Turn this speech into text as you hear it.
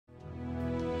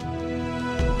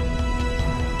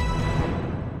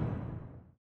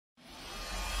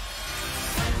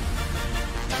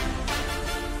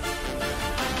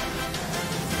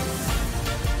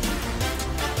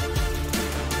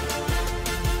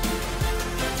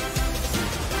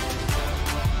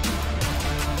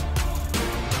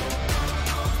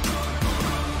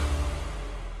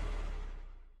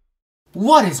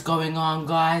What is going on,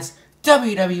 guys?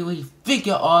 WWE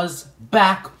Figure Oz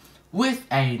back with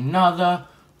another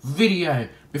video.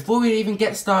 Before we even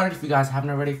get started, if you guys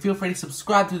haven't already, feel free to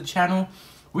subscribe to the channel.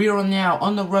 We are now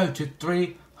on the road to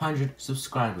 300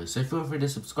 subscribers, so feel free to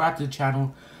subscribe to the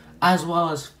channel as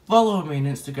well as follow me on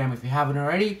Instagram if you haven't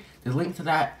already. The link to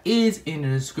that is in the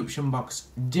description box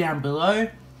down below,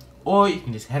 or you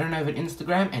can just head on over to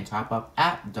Instagram and type up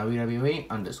at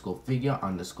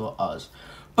WWE_figure_Oz.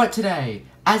 But today,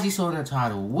 as you saw in the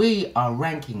title, we are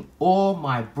ranking all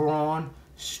my Braun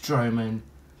Strowman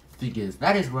figures.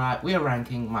 That is right, we are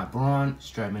ranking my Braun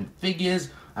Strowman figures.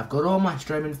 I've got all my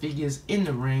Strowman figures in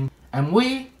the ring, and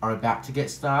we are about to get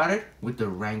started with the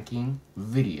ranking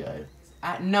video.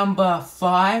 At number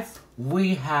 5,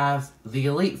 we have the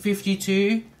Elite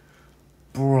 52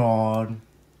 Braun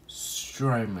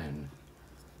Strowman.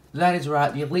 That is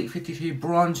right, the Elite 52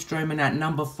 Braun Strowman at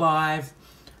number 5.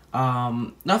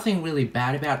 Nothing really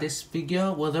bad about this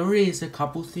figure. Well, there is a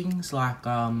couple things, like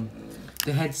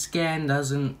the head scan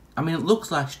doesn't, I mean, it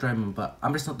looks like Strowman, but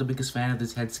I'm just not the biggest fan of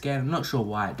this head scan. I'm not sure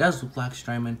why. It does look like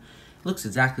Strowman. It looks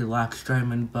exactly like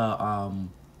Strowman, but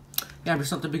yeah, I'm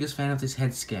just not the biggest fan of this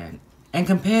head scan. And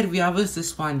compared to the others,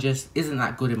 this one just isn't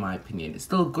that good in my opinion. It's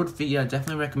still a good figure. I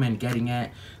definitely recommend getting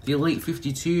it. The Elite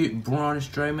 52 Braun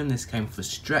Strowman, this came for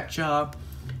Stretcher.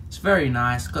 It's very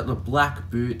nice. Got the black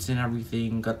boots and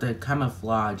everything. Got the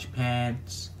camouflage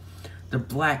pants. The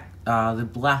black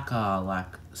like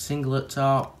singlet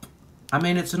top. I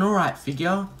mean, it's an alright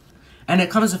figure, and it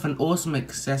comes with an awesome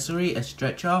accessory, a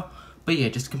stretcher. But yeah,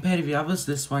 just compared to the others,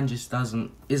 this one just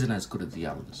isn't as good as the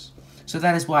others. So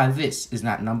that is why this is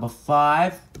at number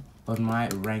 5 on my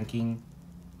ranking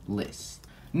list.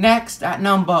 Next, at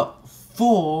number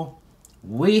 4,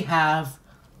 we have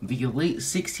the Elite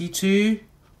 62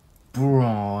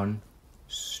 Braun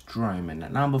Strowman.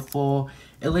 At number 4,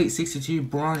 Elite 62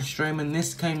 Braun Strowman.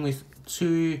 This came with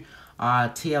 2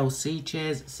 TLC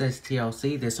chairs. It says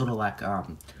TLC. They're sort of like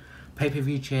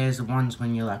pay-per-view chairs. The ones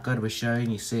when you like go to a show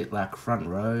and you sit like front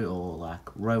row, or like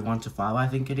row 1 to 5, I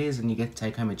think it is, and you get to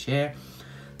take home a chair.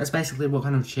 That's basically what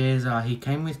kind of chairs he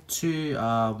came with. 2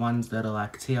 ones that are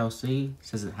like TLC. It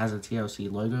says it has a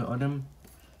TLC logo on them.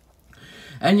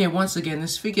 And yeah, once again,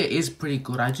 this figure is pretty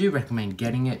good. I do recommend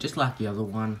getting it, just like the other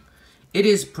one. It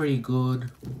is pretty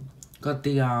good. Got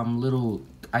the little,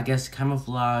 I guess,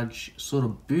 camouflage sort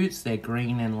of boots. They're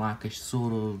green and like a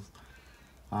sort of,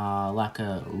 like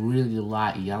a really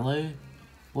light yellow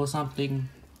or something.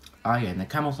 Oh yeah, and the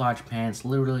camouflage pants.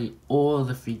 Literally all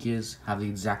the figures have the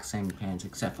exact same pants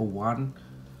except for one,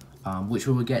 which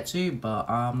we will get to. But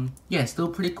yeah, still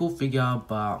pretty cool figure,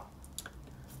 but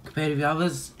compared to the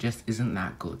others, just isn't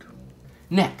that good.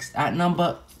 Next, at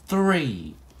number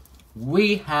 3,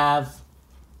 we have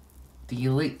the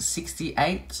Elite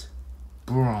 68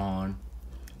 Braun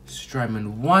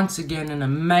Strowman. Once again, an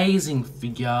amazing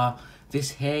figure.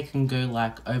 This hair can go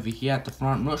like over here at the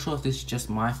front. I'm not sure if this is just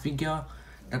my figure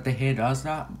that the hair does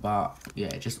that, but yeah,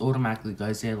 it just automatically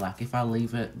goes there. Like if I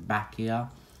leave it back here,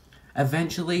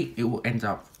 eventually it will end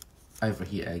up over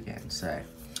here again. So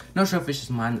not sure if it's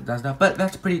just mine that does that, but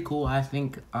that's pretty cool, I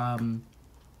think.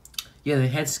 Yeah, the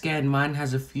head scan, mine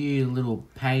has a few little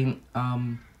paint,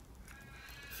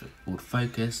 if it would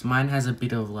focus. Mine has a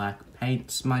bit of like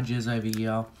paint smudges over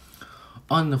here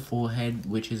on the forehead,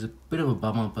 which is a bit of a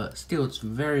bummer, but still it's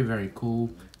very, very cool.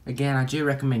 Again, I do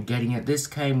recommend getting it. This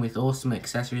came with awesome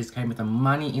accessories. Came with a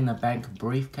Money in the Bank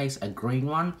briefcase, a green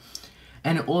one,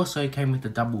 and it also came with a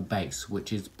double base,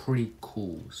 which is pretty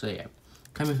cool. So yeah,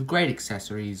 came with great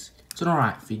accessories. It's an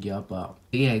alright figure, but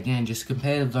yeah, again, just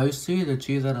compare those two, the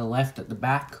two that are left at the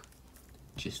back,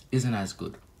 just isn't as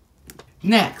good.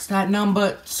 Next, at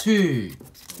number 2,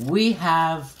 we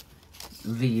have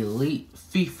the Elite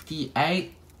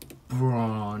 58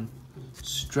 Braun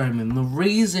Strowman. The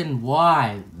reason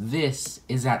why this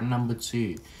is at number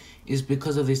 2 is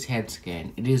because of this head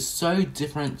scan. It is so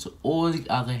different to all the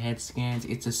other head scans.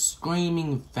 It's a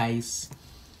screaming face.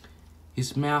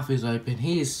 His mouth is open.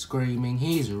 He is screaming.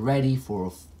 He is ready for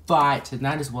a fight. And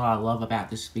that is what I love about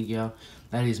this figure.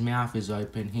 That his mouth is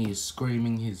open. He is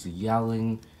screaming. He's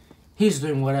yelling. He's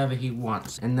doing whatever he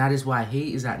wants. And that is why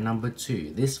he is at number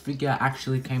 2. This figure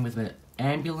actually came with an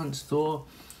ambulance door,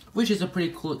 which is a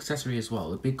pretty cool accessory as well.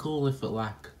 It'd be cool if it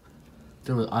like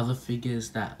there were other figures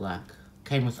that like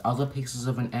came with other pieces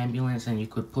of an ambulance and you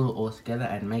could put it all together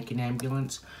and make an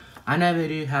ambulance. I know they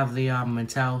do have the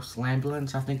Mattel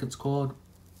Slambulance, I think it's called,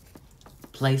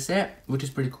 playset, which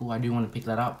is pretty cool. I do want to pick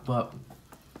that up, but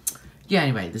yeah,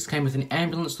 anyway, this came with an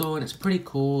ambulance door and it's pretty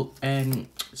cool, and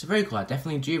it's very cool. I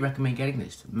definitely do recommend getting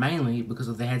this, mainly because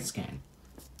of the head scan.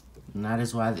 And that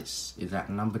is why this is at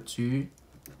number 2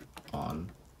 on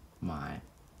my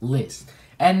list.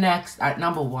 And next, at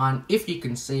number 1, if you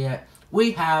can see it,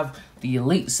 we have the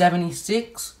Elite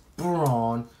 76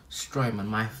 Braun Strowman.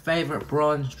 My favorite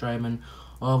Braun Strowman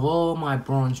of all my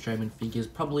Braun Strowman figures,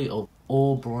 probably of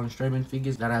all Braun Strowman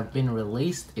figures that have been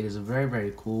released. It is very,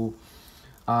 very cool.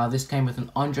 This came with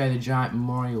an Andre the Giant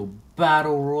Memorial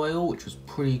Battle Royal, which was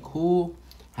pretty cool.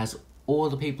 Has all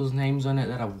the people's names on it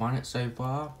that have won it so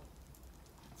far,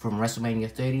 from WrestleMania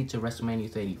 30 to WrestleMania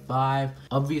 35.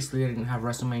 Obviously, they didn't have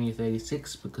WrestleMania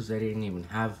 36 because they didn't even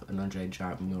have an Andre the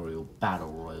Giant Memorial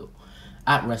Battle Royal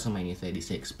at WrestleMania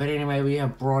 36. But anyway, we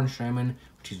have Braun Strowman,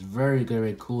 which is very,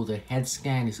 very cool. The head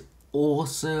scan is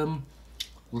awesome.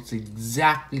 Looks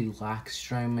exactly like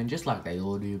Strowman, just like they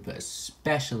all do, but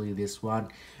especially this one.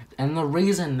 And the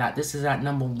reason that this is at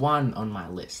number 1 on my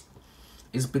list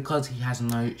is because he has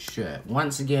no shirt.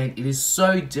 Once again, it is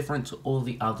so different to all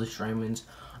the other Strowmans.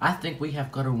 I think we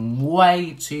have gotten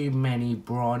way too many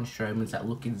Braun Strowmans that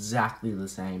look exactly the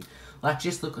same. Like,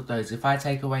 just look at those. If I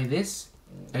take away this,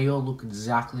 they all look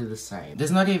exactly the same.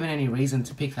 There's not even any reason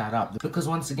to pick that up, because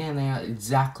once again, they are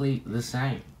exactly the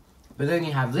same. But then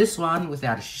you have this one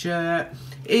without a shirt.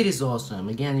 It is awesome.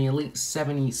 Again, the Elite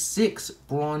 76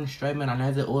 Braun Strowman. I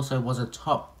know there also was a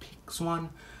Top Picks one.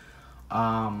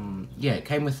 Yeah, it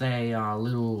came with a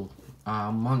little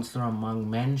Monster Among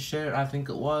Men shirt, I think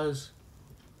it was.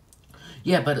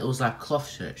 Yeah, but it was like cloth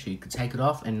shirt, so you could take it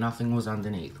off and nothing was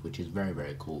underneath, which is very,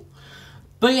 very cool.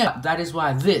 But yeah, that is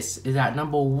why this is at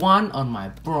number 1 on my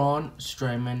Braun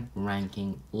Strowman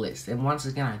ranking list. And once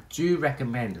again, I do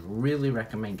recommend, really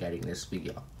recommend getting this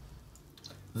figure.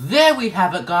 There we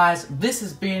have it, guys. This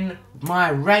has been my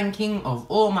ranking of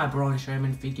all my Braun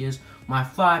Strowman figures. My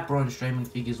 5 Braun Strowman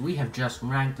figures we have just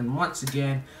ranked. And once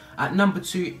again, at number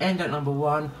 2 and at number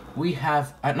 1, we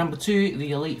have, at number 2, the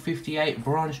Elite 58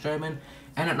 Braun Strowman.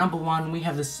 And at number 1, we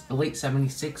have this Elite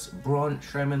 76 Braun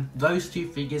Strowman. Those 2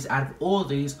 figures, out of all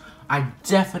these, I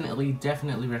definitely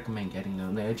recommend getting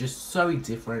them. They're just so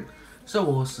different, so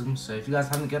awesome. So if you guys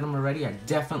haven't got them already, I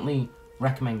definitely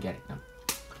recommend getting them.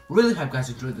 Really hope you guys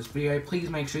enjoyed this video. Please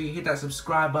make sure you hit that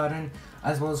subscribe button,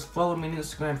 as well as follow me on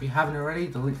Instagram if you haven't already.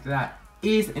 The link to that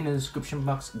is in the description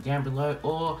box down below,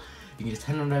 or you can just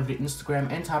head on over to Instagram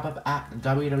and type up at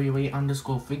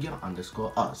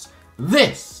WWE_figure_Oz.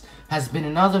 This has been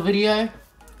another video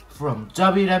from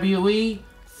WWE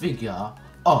Figure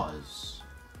Oz.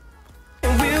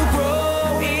 We'll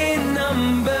grow in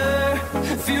number,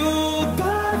 fueled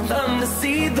by them to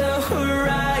see the